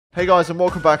Hey guys, and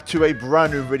welcome back to a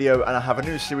brand new video, and I have a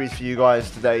new series for you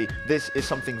guys today. This is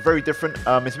something very different.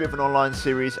 It's a bit of an online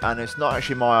series, and it's not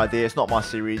actually my idea, it's not my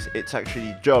series, it's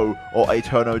actually Joe, or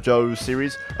Aarava Joe's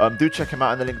series. Do check him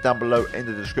out in the link down below in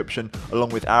the description,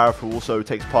 along with Aarava, who also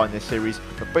takes part in this series.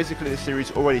 But basically this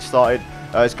series already started,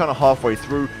 it's kind of halfway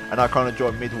through, and I kind of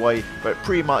joined midway, but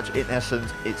pretty much in essence,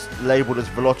 it's labelled as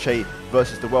Veloce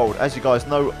versus the world. As you guys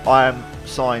know, I am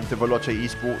signed to Veloce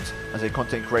eSports as a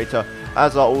content creator,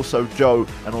 as are also Joe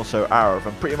and also Aarava,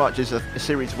 and pretty much it's a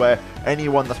series where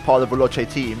anyone that's part of the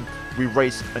Veloce team, we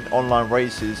race in online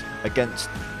races against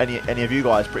any of you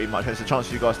guys pretty much. And it's a chance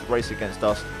for you guys to race against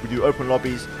us. We do open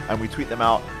lobbies and we tweet them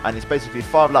out, and it's basically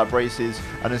 5-lap races,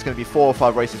 and there's going to be 4 or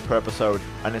 5 races per episode,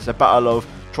 and it's a battle of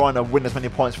trying to win as many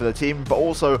points for the team, but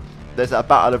also there's a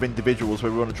battle of individuals where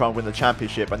we want to try and win the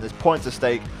championship, and there's points at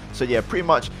stake. So yeah, pretty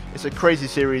much it's a crazy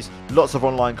series, lots of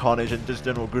online carnage and just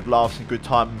general good laughs and good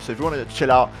times. So if you want to chill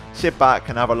out, sit back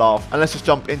and have a laugh, and let's just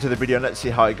jump into the video and let's see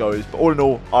how it goes. But all in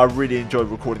all, I really enjoyed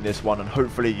recording this one, and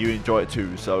hopefully you enjoy it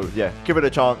too. So yeah, give it a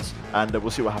chance, and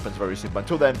we'll see what happens very soon. But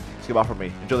until then, it's goodbye from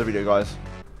me. Enjoy the video, guys.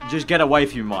 Just get away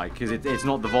from you, Mike, because it's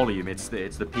not the volume, it's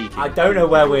the peaking. I don't know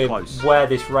where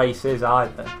this race is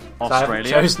either. Australia. So I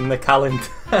haven't chosen the calendar.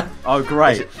 Oh,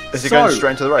 great. Is it going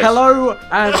straight into the race? Hello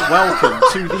and welcome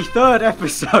to the 3rd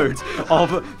episode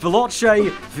of Veloce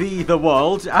v the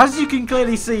World. As you can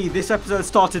clearly see, this episode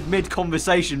started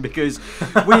mid-conversation because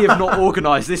we have not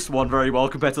organised this one very well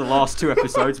compared to the last 2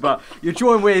 episodes. But you're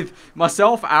joined with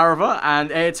myself, Aarava,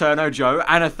 and Aarava Joe,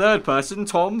 and a third person,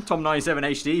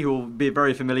 Tom97HD, who will be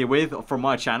very familiar with from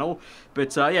my channel.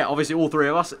 But yeah, obviously all 3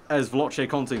 of us as Veloce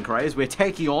content creators, we're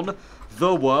taking on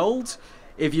the world.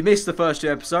 If you missed the first 2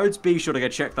 episodes, be sure to go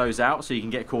check those out so you can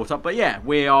get caught up. But yeah,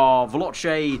 we are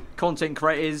Veloce content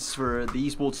creators for the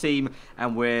esports team,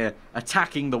 and we're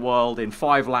attacking the world in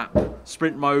 5-lap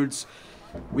sprint modes.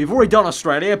 We've already done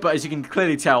Australia, but as you can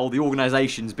clearly tell, the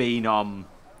organisation's been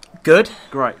Good.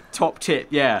 Great. Top tip,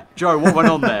 yeah. Joe, what went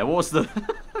on there? What's the...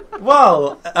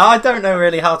 Well, I don't know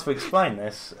really how to explain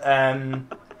this.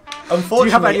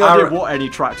 Unfortunately, do you have any idea what any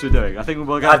tracks we're doing? I think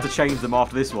we're going to have to change them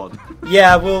after this one.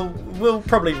 Yeah, we'll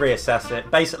probably reassess it.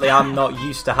 Basically, I'm not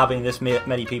used to having this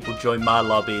many people join my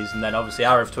lobbies, and then obviously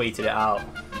Aarava tweeted it out,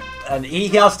 and he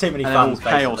has too many fans. And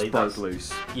chaos broke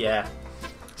loose. Yeah.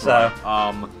 So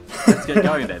let's get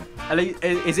going then.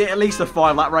 Is it at least a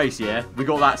 5-lap race? Yeah, we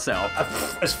got that set up.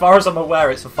 As far as I'm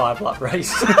aware, it's a 5-lap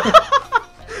race.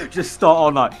 Just start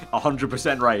on like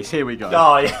 100% race. Here we go.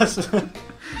 Oh yes.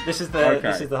 This is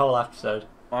the whole episode.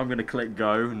 I'm gonna click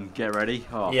go and get ready.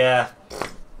 Oh. Yeah.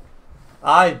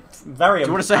 Do you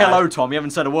want to say hello, Tom? You haven't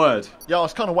said a word. Yeah, I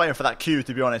was kind of waiting for that cue,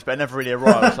 to be honest, but it never really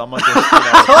arrived, so I might just,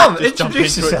 Tom, just jump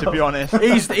into it, to be honest.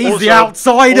 He's the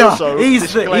outsider.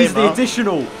 He's the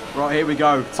additional. Right, here we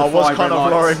go. I was kind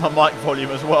of lowering my mic volume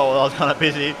as well. I was kind of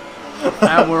busy.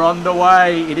 And we're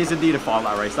underway. It is indeed a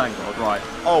 5-lap race, thank God. Right.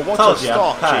 Oh, what a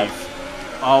start, Chief.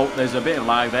 Oh, there's a bit of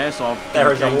lag there, so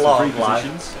there is a lot of lag.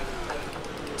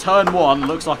 Turn 1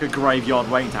 looks like a graveyard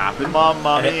waiting to happen.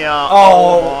 Mamma mia!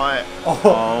 Oh my!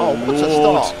 Oh what a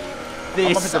start!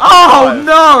 This! Oh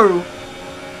no!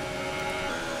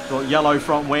 Got yellow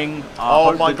front wing.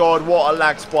 Oh my God! What a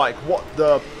lag spike! What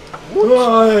the?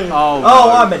 Oh no.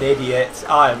 I'm an idiot!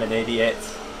 I'm an idiot!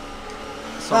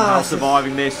 Somehow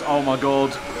surviving this. Oh my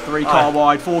God! 3 car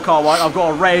wide, 4 car wide. I've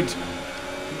got a red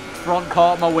front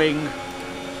part of my wing.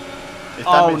 Is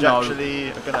damage actually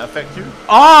going to affect you?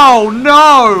 Oh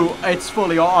no! It's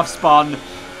fully off. I've spun.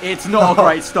 It's not a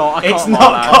great start. It's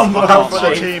not gone well for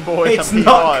the team, boys. It's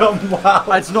not gone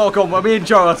well. It's not gone well. Me and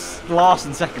Joe are last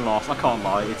and second last. I can't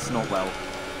lie. It's not well.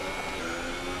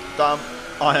 Damn,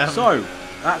 I am. So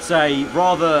that's a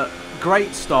rather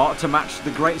great start to match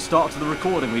the great start to the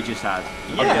recording we just had.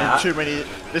 Yeah. Too many.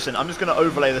 Listen, I'm just going to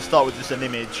overlay the start with just an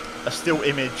image, a still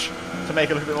image, to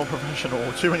make it look a bit more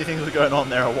professional. Too many things are going on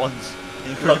there at once,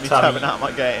 including me tapping out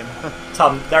my game.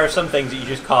 Tom, there are some things that you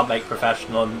just can't make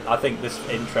professional, and I think this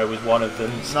intro was one of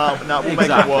them. No, we'll make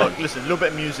it work. Listen, a little bit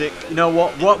of music. You know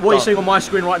what you're seeing on my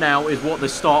screen right now is what the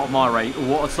start of my race, or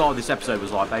what the start of this episode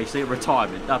was like, basically.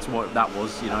 Retirement. That's what that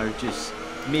was, you know, just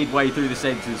midway through the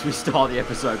sentence we start the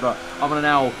episode. But I'm going to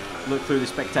now look through the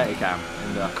spectator cam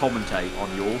and commentate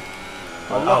on your...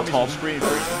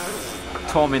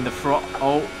 Tom in the front.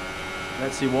 Oh,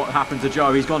 let's see what happened to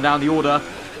Joe. He's gone down the order.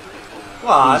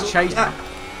 Well, he's chasing.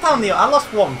 I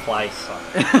lost 1 place.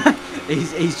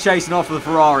 he's chasing after the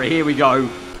Ferrari. Here we go.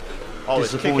 Oh,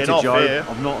 disappointed, it's Joe. Here.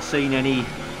 I've not seen any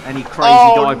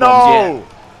crazy dive bombs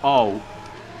yet. Oh,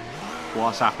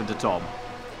 what's happened to Tom?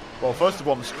 Well, first of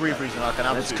all, I'm screen freezing like an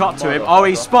absolute. Let's cut to him. Oh,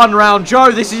 he's spun round.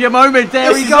 Joe, this is your moment.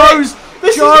 There he goes.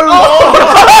 Joe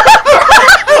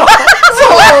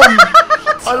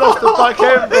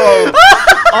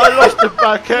the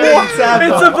back end. Whatever.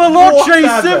 It's a Veloce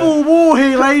Whatever. civil war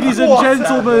here, ladies and Whatever.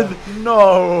 gentlemen.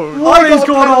 No. What I has got a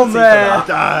gone on penalty for there? that.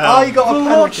 Damn. I got a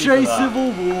penalty for Veloce that.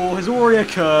 civil war has already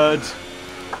occurred.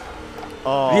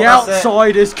 Oh, The that's it.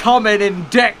 outsiders come in and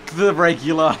deck the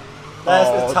regular. There's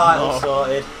Oh, the title no.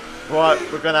 sorted. right,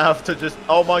 we're going to have to just...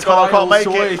 Oh, my God, I Title can't make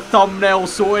sorted, it. thumbnail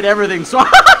sorted, everything. So I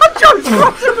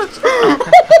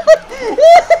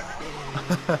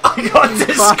got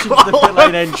back into the pit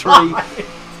lane entry.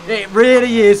 It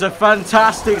really is a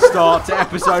fantastic start to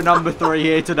episode number 3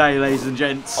 here today, ladies and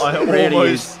gents. I It really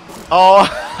almost... is. Oh,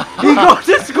 He got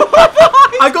disqualified.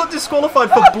 I got disqualified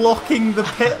for blocking the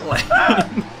pit lane.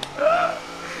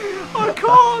 I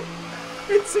can't.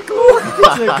 It's a glory.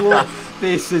 It's a glory.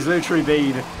 This has literally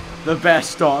been the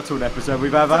best start to an episode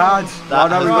we've ever had. I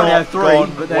know has we've only not had 3,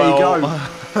 gone but there you well.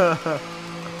 go.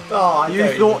 Oh, I You don't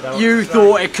even know what to say.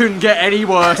 thought it couldn't get any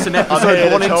worse than I'm episode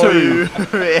here 1 to and tell 2.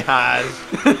 you it has.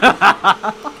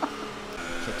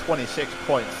 So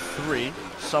 26.3.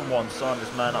 Someone signed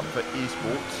this man up for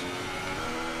eSports.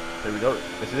 Here we go.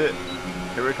 This is it.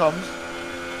 Here it comes.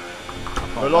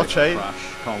 Veloce.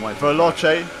 Can't wait.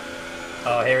 Veloce.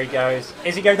 Oh, here he goes.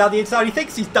 Is he going down the inside? He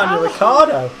thinks he's Daniel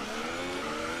Ricciardo.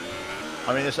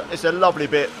 I mean, it's a lovely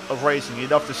bit of racing.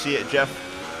 You'd love to see it, Jeff.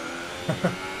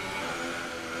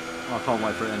 I can't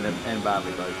wait for it to end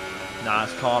badly, though. Nah,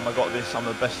 it's calm. I got this. I'm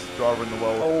the best driver in the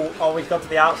world. Oh, he's gone to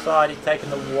the outside. He's taken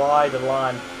the wider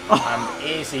line. And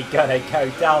is he going to go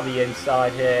down the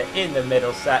inside here in the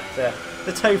middle sector?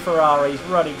 The 2 Ferraris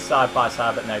running side by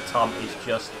side, but no, Tom is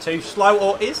just too slow.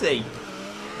 Or is he?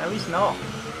 No, he's not.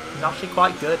 He's actually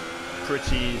quite good.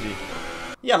 Pretty easy.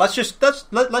 Yeah, let's just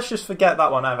forget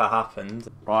that one ever happened.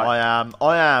 Right.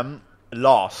 I am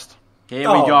last. Here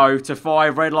we go to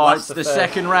 5 red lights. That's The the first.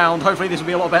 second round. Hopefully this will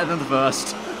be a lot better than the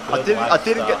first. I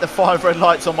didn't get the 5 red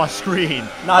lights on my screen.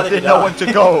 I Neither didn't did know I. when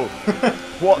to go.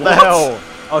 What the hell?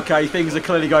 Okay, things are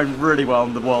clearly going really well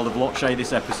in the world of Veloce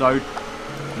this episode.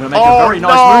 I'm going to make Oh, a very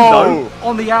nice move, though.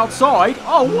 On the outside.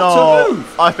 Oh, what a No,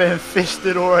 move. I've been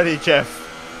fisted already, Jeff.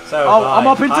 So Oh, have I'm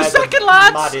up into I had second, the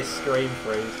lads. Maddest scream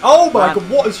freeze. Oh my Man. god,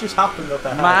 what has just happened up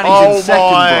there? Man, he's Oh in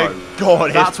second, my bro.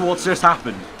 God, That's what's just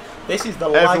happened. This is the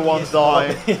Everyone's laggiest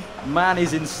dying. lobby. Man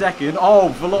is in second.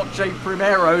 Oh, Veloce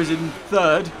Primero's in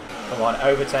third. Come on,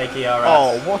 overtake ERS.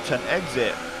 Oh, what an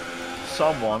exit.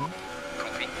 Someone.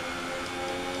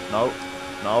 No.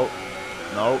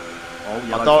 Oh,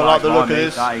 yellow I don't like flag the look by of me.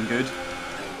 this. That ain't good.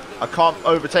 I can't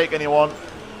overtake anyone.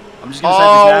 I'm just going to say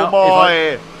this now. Oh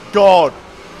If my God.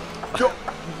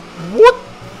 What?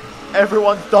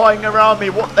 Everyone's dying around me.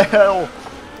 What the hell?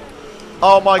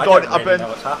 Oh my I God. don't really know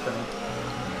what's happening.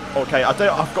 Okay, I've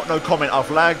got no comment. I've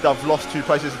lagged. I've lost 2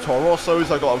 places to Toro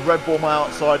Rosso's. I got a Red Bull on my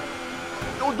outside.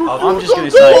 I'm just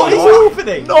gonna say- What is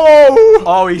happening? No!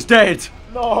 Oh, he's dead.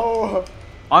 No!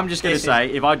 I'm just going to This say,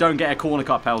 if I don't get a corner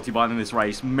cut penalty by the end of this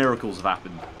race, miracles have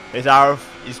happened. Here's Aarava.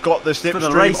 He's got the for the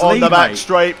slipstream race on lead, the back mate.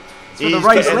 straight. for the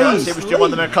race getting that lead. slipstream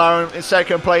on the McLaren in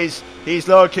second place. He's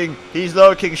lurking.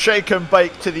 Shake and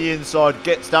bake to the inside.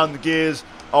 Gets down the gears.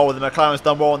 Oh, the McLaren's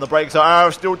done well on the brakes. So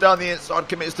Aarava still down the inside.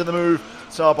 Commits to the move.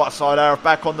 Side by side. Aarava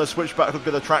back on the switchback. Look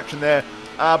at the traction there.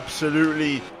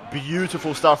 Absolutely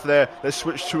beautiful stuff there. Let's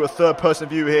switch to a third person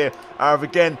view here. Aarava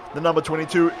again, the number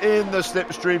 22 in the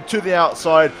slipstream to the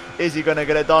outside. Is he going to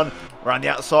get it done? Around the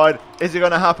outside. Is it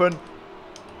going to happen?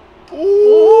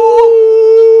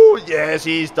 Ooh, yes,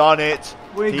 he's done it.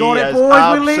 We He got it, has boys.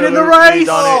 We're leading the absolutely race.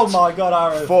 done Oh it my god,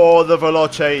 Aarava. for the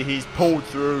Veloce. He's pulled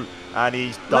through and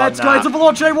he's done Let's that. go to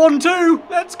Veloce 1-2.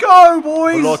 Let's go,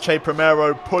 boys. Veloce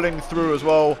Primero pulling through as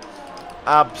well.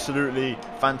 Absolutely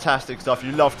fantastic stuff.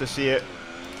 You love to see it.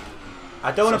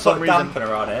 I don't want For to some put a reason-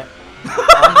 dampener on it.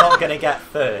 I'm not going to get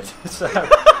third. So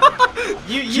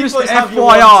you Just boys have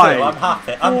your FYI, 1-2. I'm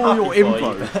happy. I'm for happy your for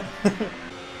info. you.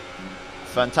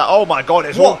 Fantastic. Oh my god,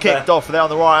 it's What all kicked off there on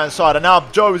the right hand side. And now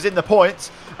Joe's in the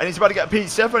points. And he's about to get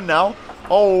P7 now.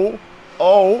 Oh,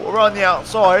 around the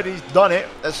outside. He's done it.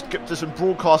 Let's skip to some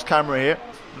broadcast camera here.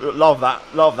 Love that.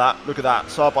 Look at that.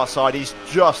 Side by side. He's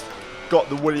just got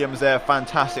the Williams there.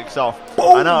 Fantastic stuff.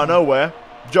 Boom. And out of nowhere,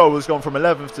 Joe has gone from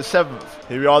 11th to 7th.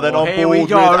 Here we are then Well, on here board we with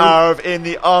go. Aarava in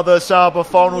the other Sauber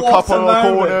final What couple a of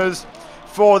moment. corners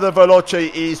for the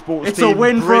Veloce eSports It's team. a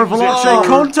win for a Brings it Veloce through.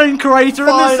 content creator in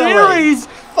the Finally. series.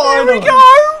 Finally. Here we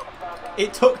go.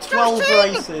 It took 12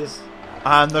 races.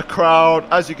 And the crowd,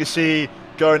 as you can see,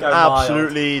 going Go mild.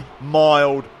 absolutely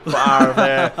mild for Aarava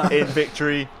there in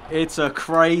victory. It's a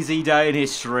crazy day in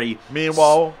history.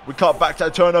 Meanwhile, we cut back to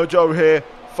Eterno Joe here.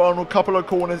 Final couple of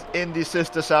corners in the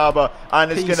sister Sauber.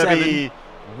 And it's going to P7. be,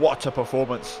 what a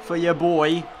performance. For your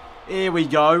boy. Here we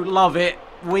go. Love it.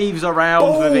 weaves around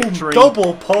for victory.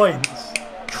 Double points.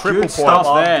 Triple Good points.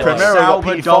 stuff there. Primero got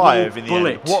Sauber P5 double in the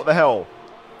bullet. end. What the hell?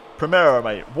 Primero,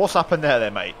 mate. What's happened there,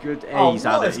 mate? Good. Oh, He's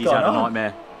what had has a gone on?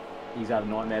 nightmare. He's had a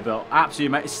nightmare, but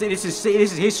absolutely, mate. See, this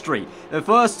is history. The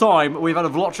first time we've had a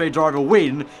Veloce driver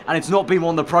win, and it's not been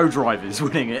one of the pro drivers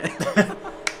winning it.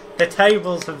 The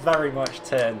tables have very much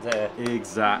turned here.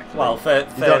 Exactly. Well, for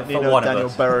You don't need no one Daniel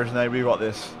of us. Berejnay. We got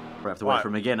this. We have to wait for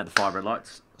him again at the 5 red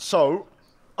lights. So,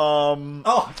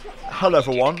 Oh, hello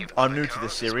everyone. I'm new to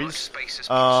this series. This is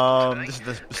the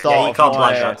Yeah, start you can't of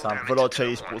play my that time.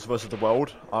 Veloce eSports versus the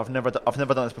world. I've never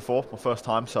done this before. My first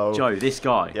time. So Joe, this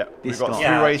guy. yeah, we've This got guy. three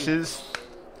Yeah. races.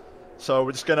 So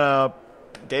we're just gonna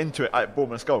get into it. Alright, boom,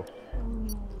 let's go.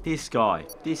 This guy,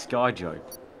 Joe.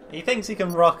 he thinks he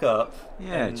can rock up.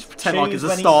 Yeah, and just pretend like it's choose the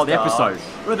when he start of the starts.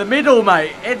 episode. We're in the middle,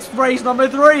 mate. It's race number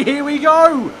 3. Here we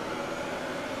go.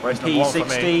 Race number 1 for me.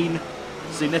 P16,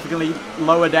 significantly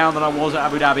lower down than I was at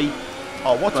Abu Dhabi.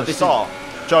 Oh, what But a this start.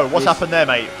 Joe, what's this- happened there,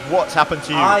 mate? What's happened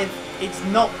to you? It's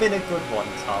not been a good one,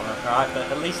 Tom, right? But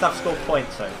at least I've scored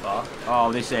points so far.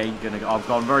 Oh, this ain't gonna go. I've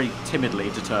gone very timidly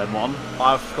to turn 1.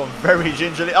 I've gone very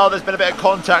gingerly. Oh, there's been a bit of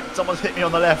contact. Someone's hit me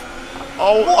on the left.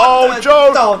 Oh, What oh, the-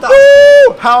 Joe! No, that's-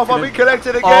 Woo! How have I been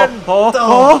collected again?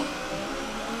 Oh.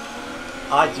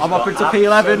 I just I'm up got into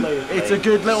P11. absolutely It's a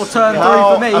good little turn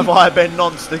How 3 for me. have I been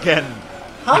nonced again?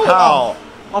 How?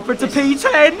 Up into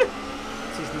P10.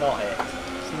 This is not it.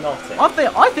 It's not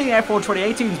it. I think F1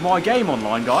 2018 is my game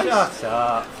online, guys. Shut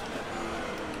up.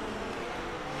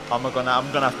 I'm gonna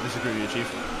have to disagree with you,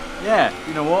 Chief. Yeah,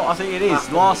 you know what? I think it is.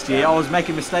 Happens, Last year yeah. I was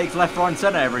making mistakes left, right, and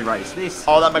centre every race.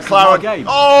 Oh, that this is my McLaren. game.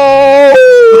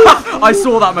 Oh! I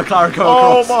saw that McLaren go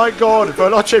Oh across. my God,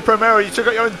 Veloce Primero, you took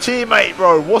out your own teammate,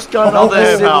 bro. What's going on Another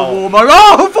there, Civil pal? War mode.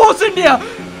 Oh, Force India!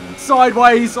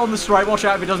 Sideways on the straight. Watch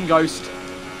out if it doesn't ghost.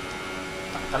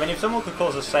 I mean, if someone could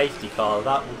cause a safety car,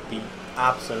 that would be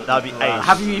absolutely. That'd be grand. ace.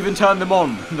 Have you even turned them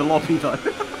on in the lobby though?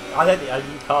 I don't think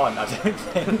you can't. I don't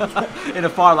think. In a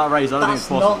fire like race, I don't That's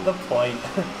think it's possible. not the point.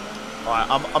 Alright,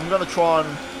 I'm gonna try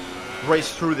and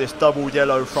race through this double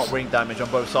yellow front wing damage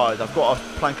on both sides. I've got a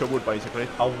plank of wood basically.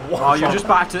 Oh, Oh,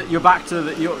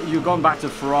 you've gone back to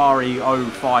Ferrari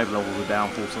 05 level with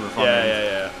downforce on the front end.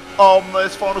 Yeah. Oh,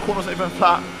 this final corner's not even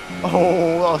flat. Oh,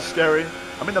 that was scary.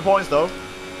 I'm in the points though.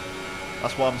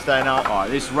 That's why I'm staying out. Alright,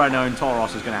 this Renault and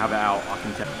Toros is going to have it out, I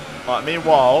can tell. Alright,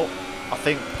 meanwhile, I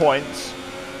think points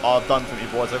are done for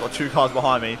me, boys. I've got 2 cars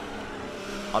behind me.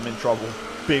 I'm in trouble.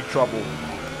 Big trouble.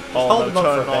 Oh, Hold no, on for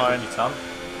a turn bit, 9. would you, Tom?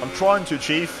 I'm trying to,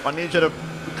 Chief. I need you to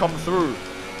come through.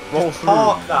 Roll Just through.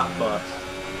 park that bus.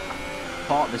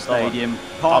 Part the stadium,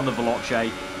 part the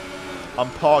Veloce. I'm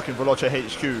parking Veloce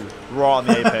HQ right on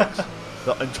the apex.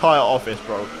 The entire office,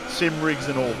 bro. Sim rigs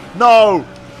and all. No!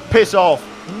 Piss off!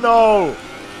 No!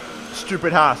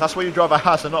 Stupid Haas. That's why you drive a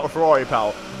Haas and not a Ferrari,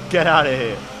 pal. Get out of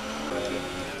here.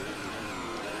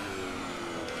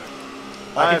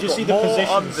 I I've can just got see the more position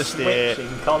understeer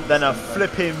switching than a constantly.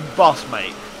 flipping bus,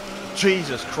 mate.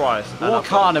 Jesus Christ. And What I've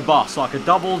kind of bus? Like a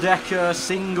double-decker,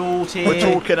 single tier? We're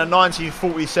talking a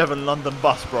 1947 London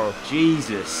bus, bro.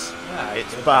 Jesus. Yeah,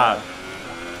 It's good. bad.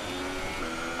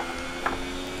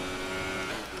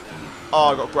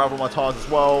 Oh, I got gravel on my tyres as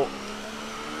well.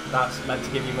 That's meant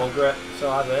to give you more grip, so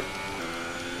I did.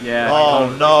 Yeah.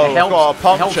 Oh, it no, helps- got a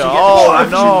it helps puncture. you get Oh, the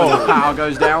traction no. when the power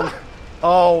goes down.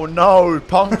 Oh no,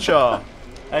 puncture.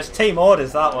 There's team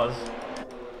orders, that was.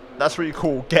 That's what you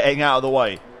call getting out of the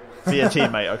way for your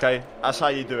teammate, okay? That's how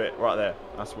you do it, right there.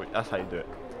 That's how you do it.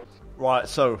 Right,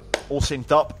 so, all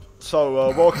synced up. So,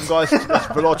 welcome guys to this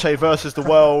Veloce versus the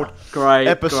world. Great.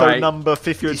 Episode great. number Good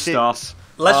 56. stuff.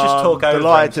 Let's just talk over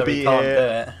delighted him so to be we can't here.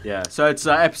 do it. Yeah. So it's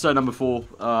episode number 4.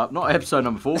 Not episode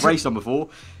number 4. Race number 4.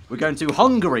 We're going to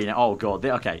Hungary now. Oh god.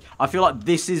 Okay. I feel like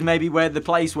this is maybe where the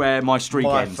place where my streak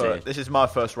ends here. This is my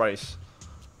first race.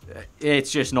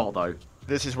 It's just not though.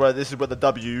 This is where the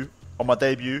W on my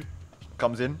debut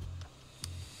comes in.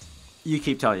 You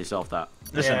keep telling yourself that.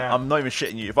 Listen, Yeah. I'm not even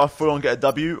shitting you. If I full on get a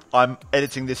W, I'm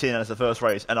editing this in as the first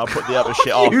race, and I'll put the other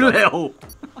shit after. You little.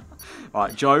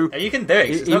 Right, Joe. Yeah, you can do it.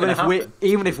 'cause it's not gonna happen.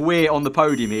 Even if we're on the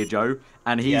podium here, Joe,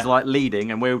 and he's Yeah. like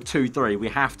leading, and we're 2-3, we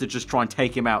have to just try and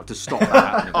take him out to stop that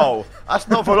happening. Oh, that's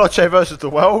not Veloce versus the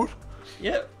world.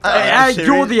 Yep. Hey, serious?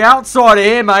 you're the outsider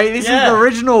here, mate. This is Yeah. the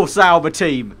original Sauber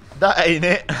team. That ain't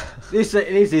it. This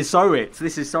is so it.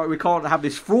 This is so we can't have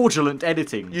this fraudulent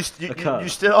editing occur. You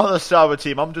still are the Sauber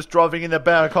team. I'm just driving in the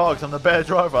better car because I'm the better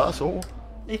driver. That's all.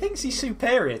 He thinks he's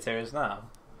superior to us now.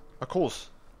 Of course.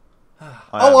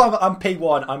 I'm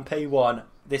P1. I'm P1.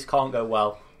 This can't go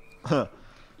well.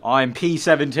 I'm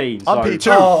P17. I'm so-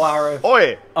 P2. Oh, Aarava.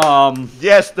 Oi.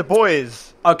 Yes, the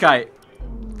boys. Okay.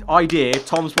 idea,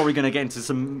 Tom's probably going to get into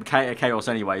some chaos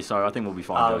anyway, so I think we'll be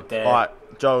fine. Oh dear. Alright,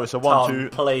 Joe, it's a 1-2. Tom,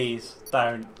 please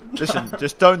don't. Listen,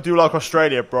 just don't do like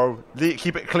Australia, bro.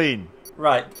 Keep it clean.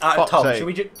 Right, Fuck's Tom, sake. should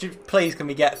we please can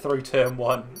we get through turn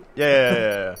 1?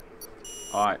 Yeah.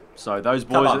 Alright, so those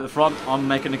Come boys on. at the front, I'm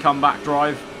making a comeback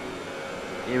drive.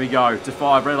 Here we go, to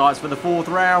 5 red lights for the 4th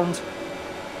round.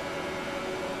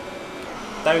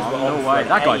 Those were Oh, on no way, for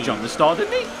that guy age. jumped the start,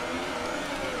 didn't he?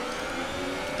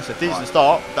 It's a decent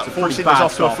start. That It's a pretty forcing bad us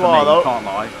off to a start for fly, me, though.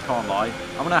 can't lie.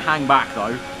 I'm going to hang back,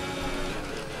 though.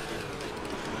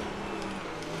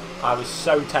 I was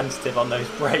so tentative on those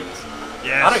brakes.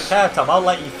 Yes. I don't care, Tom. I'll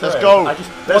let you through. Let's go. I just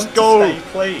Let's want go. to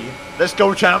stay clean. Let's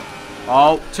go, champ.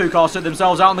 Oh, 2 cars took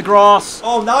themselves out on the grass.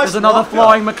 Oh, nice. There's another blocker.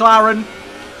 flying McLaren.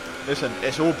 Listen,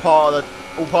 it's all part of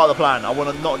the plan. I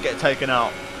want to not get taken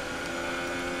out.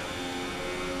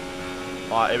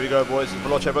 Alright, here we go, boys.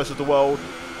 Veloce versus the world.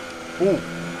 Ooh.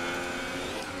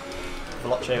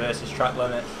 Veloce versus track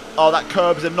limits. Oh, that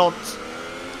curb's a nonce.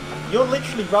 You're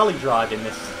literally rally driving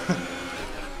this.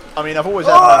 I mean, I've always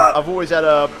had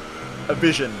a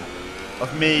vision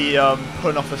of me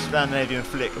putting off a Scandinavian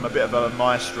flick. I'm a bit of a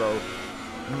maestro,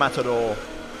 matador,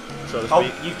 so to speak.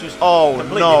 Oh, you've just Oh,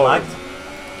 completely no. lagged.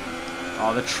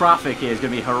 Oh, the traffic here is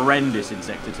going to be horrendous in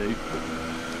Sector 2.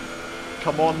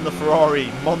 Come on, the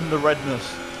Ferrari, mon the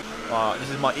redness. This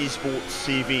is my eSports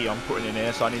CV I'm putting in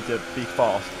here, so I need to be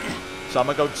fast. So I'm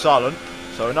gonna go silent.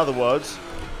 So in other words,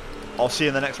 I'll see you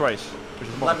in the next race, which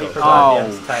is Let me Monaco. provide the Oh,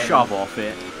 entertainment. shove off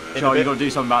it. In Joe, a you've bit. got to do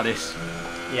something about this.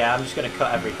 Yeah, I'm just going to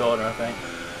cut every corner, I think.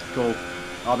 Cool.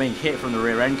 I'm being hit from the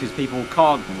rear end because people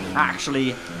can't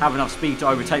actually have enough speed to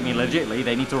overtake me legitimately.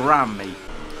 They need to ram me.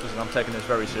 Listen, I'm taking this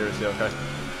very seriously, okay?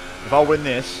 If I win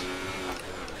this,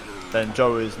 then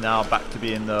Joe is now back to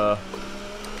being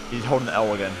he's holding the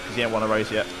L again because he ain't won a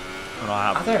race yet, and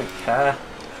I I have. don't care.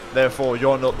 Therefore,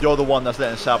 you're the one that's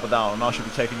letting Saba down, and I should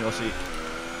be taking your seat.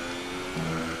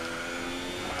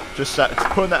 Just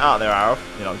putting that out there, Aarava.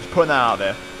 You know, just putting that out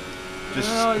there. Just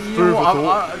You food know for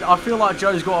what, thought. I feel like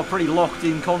Joe's got a pretty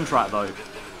locked-in contract though.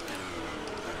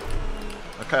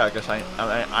 Okay, I guess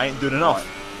I ain't doing enough.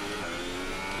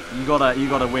 You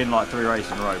gotta win like 3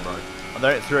 races in a row, bro. And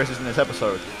there ain't 3 races in this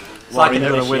episode. It's like an you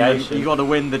gotta initiation. you gotta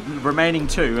win the remaining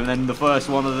 2 and then the first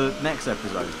one of the next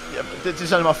episode. Yeah, but this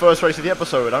is only my first race of the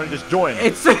episode. I only just joined.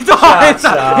 It's up.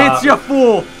 it's your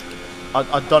 4th.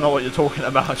 I don't know what you're talking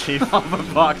about, Chief. Oh, for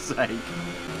fuck's sake. Here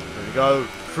we go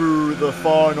through the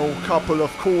final couple of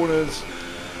corners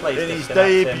Please in his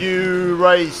disconnect him. debut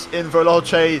race in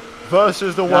Veloce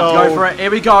versus the Let's world. go for it. Here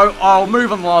we go. I'll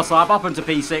move on the last lap up into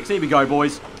P6. Here we go,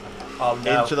 boys. Oh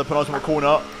no. Into the penultimate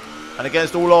corner, and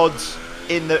against all odds,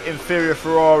 in the inferior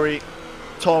Ferrari,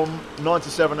 Tom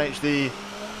 97 HD,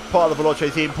 part of the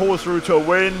Veloce team, pulls through to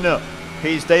win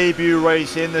his debut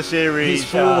race in the series.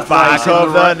 His 4th Back race in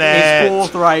of the net. His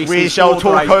 4th race. We his shall 4th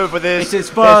talk race. over this. It's his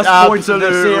first point in the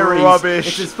absolute series. Rubbish.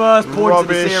 It's his first point in the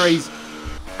Rubbish. series.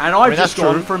 And I've mean, just that's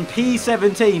gone true. from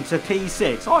P17 to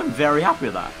P6. I'm very happy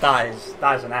with that. That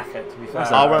is an effort, to be fair.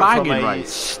 That's I went from banging a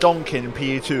race. stonking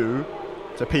P2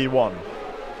 to P1.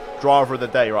 Driver of the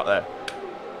day right there.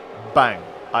 Bang.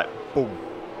 Boom.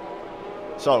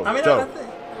 So, I mean, Joe,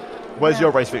 where's yeah.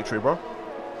 your race victory, bro?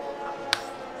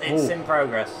 It's Ooh. in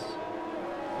progress.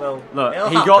 Well, Look, it'll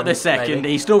he got happen, the second. maybe.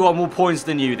 He's still got more points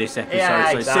than you this episode,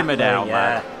 Yeah, so exactly, simmer down,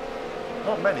 yeah.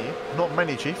 man. Not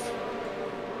many, Chief.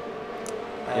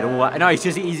 It all, no, it's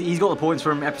just he's got the points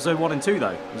from episode 1 and 2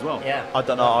 though, as well. Yeah. I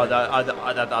don't know. I don't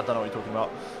know what you're talking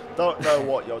about. Don't know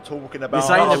what you're talking about. This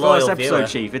ain't a the loyal first episode, viewer.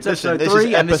 Chief. It's Listen, episode this 3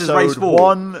 is and this is race 4.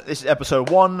 1. This is episode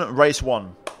 1, race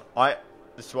 1. Alright,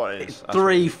 this is what it is. That's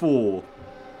 3, 4.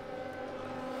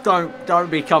 Don't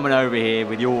be coming over here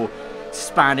with your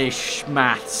Spanish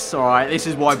maths. All right, this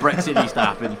is why Brexit needs to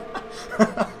happen.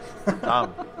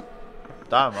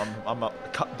 Damn, I'm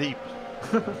cut deep.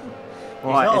 All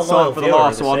right, not a it's loyal time for the viewer of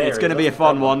last the one. It's series, going to be a that's the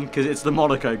fun problem. one because it's the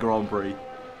Monaco Grand Prix.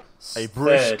 A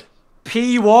brisk. Third.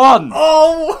 P1.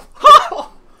 Oh!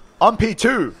 I'm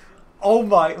P2. Oh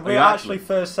my! We're you actually actually?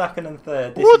 first, second, and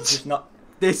third. This What? is just not.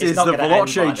 This It's is not the gonna end like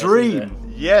Veloce this, is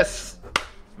dream. Yes.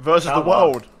 Versus Come the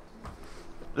world. on.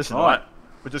 Listen, All right. right.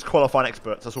 We're just qualifying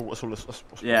experts. That's all. That's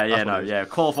Yeah, what no, it is. yeah.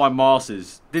 Qualifying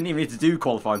masters. Didn't even need to do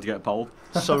qualifying to get pole.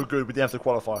 So good. We didn't have to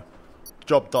qualify.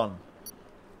 Job done.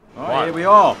 All right, Right. here we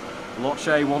are.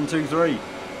 Veloce 1, 2, 3.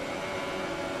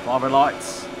 5 red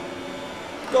lights,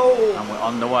 Go! and we're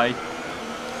underway.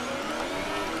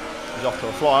 He's off to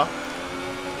a flyer.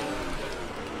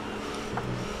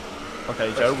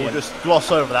 Okay, Joe. We'll Christian. just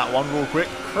gloss over that one real quick.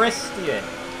 Christian,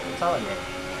 I'm telling you.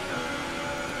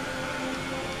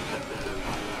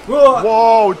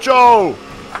 Whoa, Joe!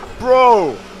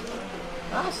 Bro!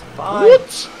 That's fine.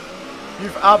 What?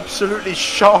 You've absolutely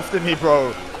shafted me,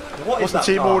 bro. What's the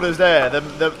team orders there?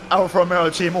 The Alfa Romeo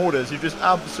team orders. You just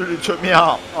absolutely took me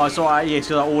out. Oh, it's alright, yeah,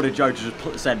 so I ordered Joe to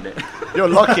just send it. You're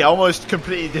lucky. I almost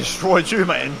completely destroyed you,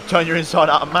 mate, and turned your inside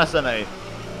out of mass, Alright,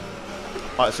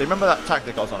 so remember that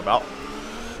tactic I was on about?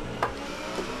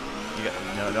 You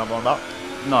know what I'm on about?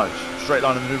 No. Straight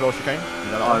line in the new Veloce chicane.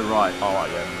 You know that one? Right. Oh, right,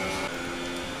 yeah.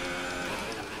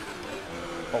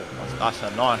 Oh, that's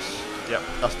a nice... Yep,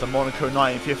 that's the Monaco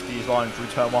 1950s line through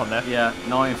turn 1 there. Yeah,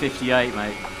 1958,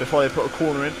 mate. Before they put a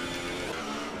corner in.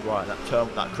 Right,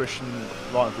 that Christian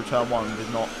line through turn 1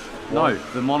 did not... No,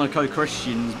 the Monaco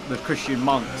Christians, the Christian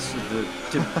monks of the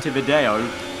Tivideo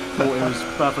thought it was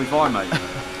perfectly fine, mate.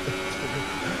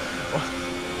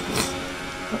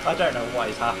 I don't know what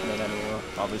is happening anymore.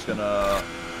 I'm just gonna...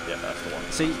 Yeah, that's the one.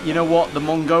 See, you know what? The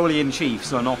Mongolian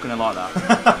chiefs are not going to like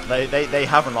that. they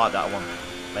haven't liked that one.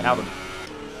 They haven't.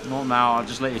 Not now. I'll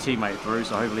just let your teammate through,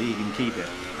 so hopefully he can keep it.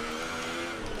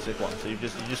 Sick one. So you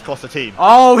just cost the team.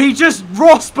 Oh, he just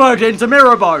Rosberged into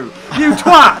Mirabeau. You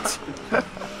twat!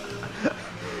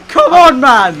 Come on,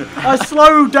 man! I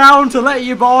slowed down to let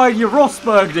you by and you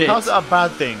Rosberged it. How's that a bad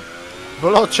thing?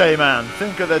 Veloce, man.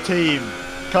 Think of the team.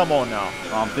 Come on now.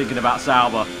 I'm thinking about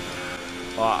Sauber.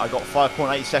 Alright, I got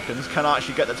 5.8 seconds. Can I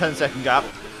actually get the 10-second gap?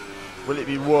 Will it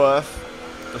be worth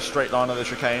the straight line of the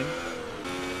chicane?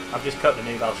 I've just cut the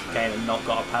new Veloce chicane and not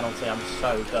got a penalty. I'm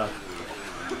so done.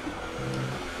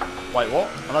 Wait, what?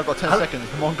 And I've got 10 seconds.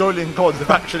 The Mongolian gods have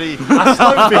actually I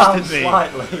slowed down fisted me.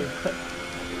 slightly.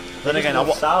 Then again,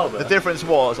 the difference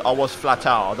was I was flat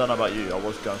out. I don't know about you. I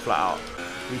was going flat out.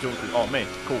 Who talking to? Oh, me.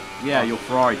 Cool. Yeah, your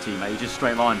Ferrari teammate. You just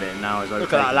straight lined it and now it's okay.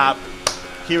 Look at that lap.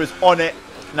 He was on it.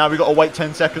 Now we've got to wait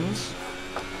 10 seconds.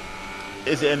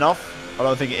 Is it enough? I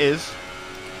don't think it is.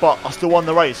 But I still won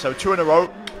the race. So 2 in a row.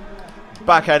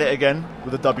 Back at it again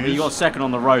with the W's. You got second on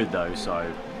the road though,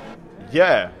 so...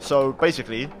 Yeah, so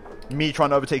basically, me trying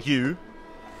to overtake you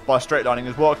by straight lining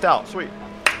has worked out. Sweet.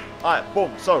 Alright,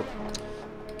 boom. So,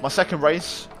 my second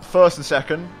race, first and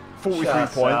second, 43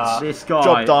 points. This guy,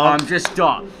 Job done. I'm just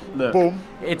done. Look, Boom.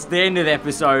 It's the end of the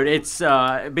episode. It's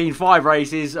been 5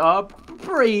 races.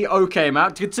 Pretty okay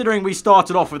amount, considering we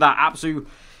started off with that absolute...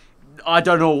 I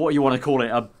don't know what you want to call it.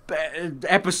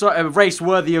 A race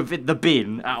worthy of the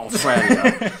bin at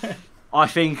Australia. I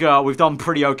think we've done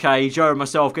pretty okay. Joe and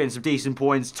myself getting some decent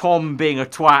points. Tom being a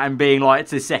twat and being like,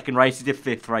 it's his second race, it's his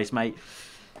 5th race, mate.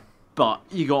 But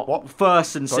you got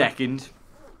first and second.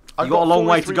 You got a long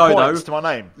way to go, though. To my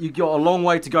name. You got a long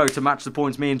way to go to match the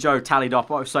points me and Joe tallied up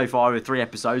so far with 3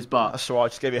 episodes. But that's alright.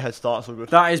 Just gave you a head start. It's all good.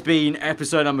 That has been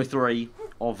episode number 3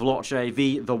 of Veloce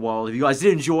v The World. If you guys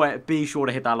did enjoy it, be sure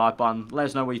to hit that like button. Let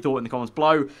us know what you thought in the comments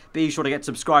below. Be sure to get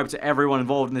subscribed to everyone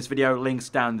involved in this video. Links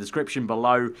down in the description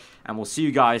below. And we'll see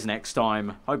you guys next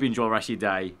time. Hope you enjoy the rest of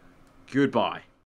your day. Goodbye.